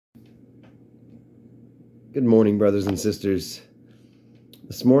Good morning, brothers and sisters.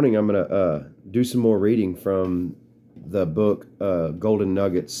 This morning I'm going to do some more reading from the book Golden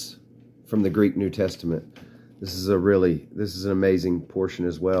Nuggets from the Greek New Testament. This is an amazing portion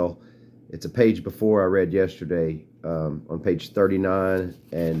as well. It's a page before I read yesterday, on page 39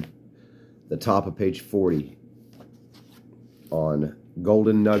 and the top of page 40 on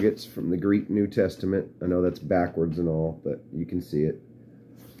Golden Nuggets from the Greek New Testament. I know that's backwards and all, but you can see it.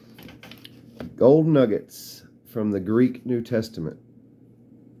 Gold nuggets from the Greek New Testament.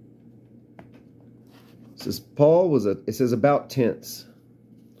 It says about tents.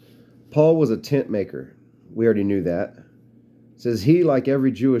 Paul was a tent maker. We already knew that. It says he, like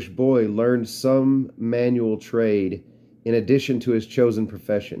every Jewish boy, learned some manual trade in addition to his chosen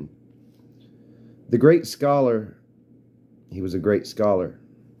profession. He was a great scholar.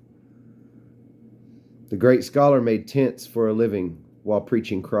 The great scholar made tents for a living while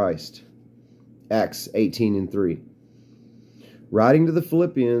preaching Christ. Acts 18:3. Writing to the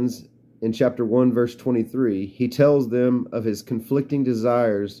Philippians in chapter 1, verse 23, he tells them of his conflicting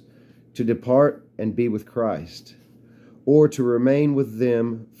desires to depart and be with Christ, or to remain with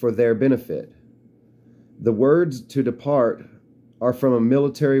them for their benefit. The words to depart are from a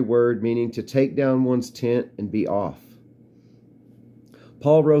military word meaning to take down one's tent and be off.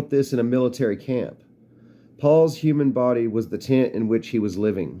 Paul wrote this in a military camp. Paul's human body was the tent in which he was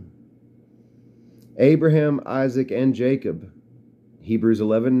living. Abraham, Isaac, and Jacob, Hebrews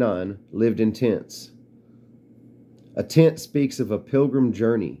 11:9, lived in tents. A tent speaks of a pilgrim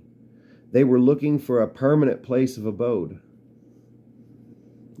journey. They were looking for a permanent place of abode.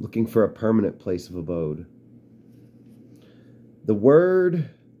 The Word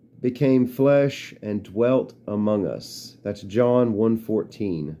became flesh and dwelt among us. That's John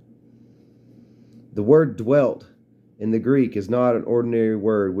 1:14. The word dwelt in the Greek is not an ordinary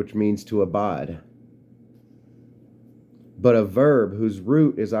word which means to abide, but a verb whose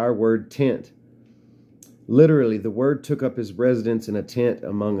root is our word tent. Literally, the Word took up his residence in a tent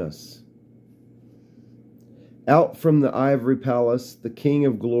among us. Out from the ivory palace, the King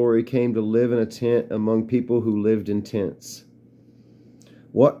of Glory came to live in a tent among people who lived in tents.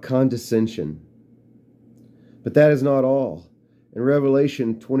 What condescension! But that is not all. In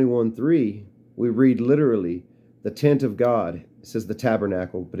Revelation 21:3, we read literally, the tent of God. It says the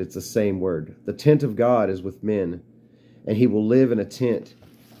tabernacle, but it's the same word. The tent of God is with men, and he will live in a tent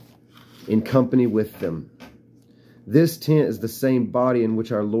in company with them. This tent is the same body in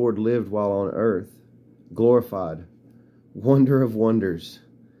which our Lord lived while on earth, glorified. Wonder of wonders.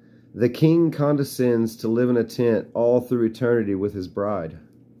 The King condescends to live in a tent all through eternity with his bride.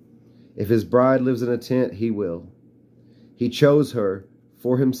 If his bride lives in a tent, he will. He chose her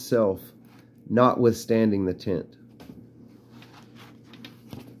for himself, notwithstanding the tent.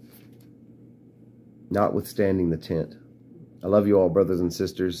 Notwithstanding the tent. I love you all, brothers and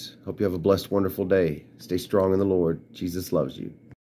sisters. Hope you have a blessed, wonderful day. Stay strong in the Lord. Jesus loves you.